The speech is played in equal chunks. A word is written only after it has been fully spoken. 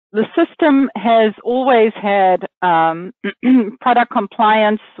The system has always had product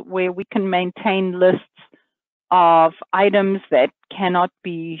compliance where we can maintain lists of items that cannot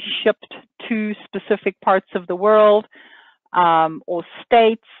be shipped to specific parts of the world or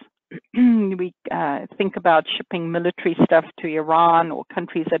states. We think about shipping military stuff to Iran or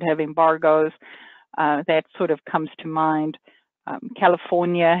countries that have embargoes. That sort of comes to mind.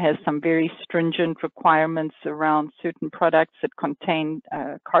 California has some very stringent requirements around certain products that contain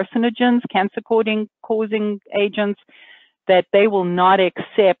carcinogens, cancer-causing agents, that they will not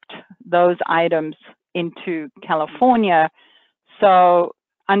accept those items into California. So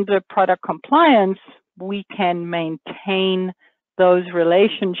under product compliance, we can maintain those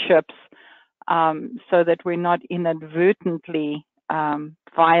relationships so that we're not inadvertently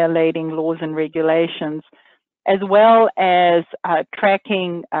violating laws and regulations, as well as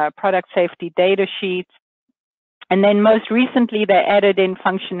tracking product safety data sheets. And then most recently, they added in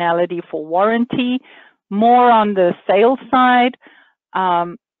functionality for warranty, more on the sales side,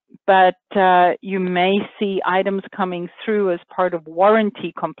 but you may see items coming through as part of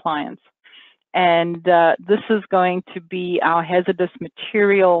warranty compliance. And this is going to be our hazardous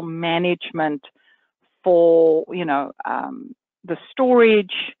material management for, the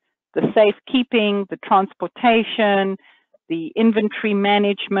storage, the safekeeping, the transportation, the inventory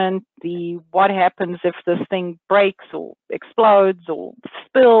management, the what happens if this thing breaks or explodes or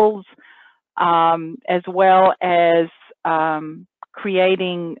spills, as well as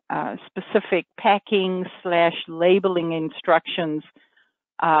creating specific packing/labeling instructions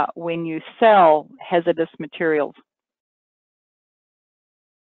when you sell hazardous materials.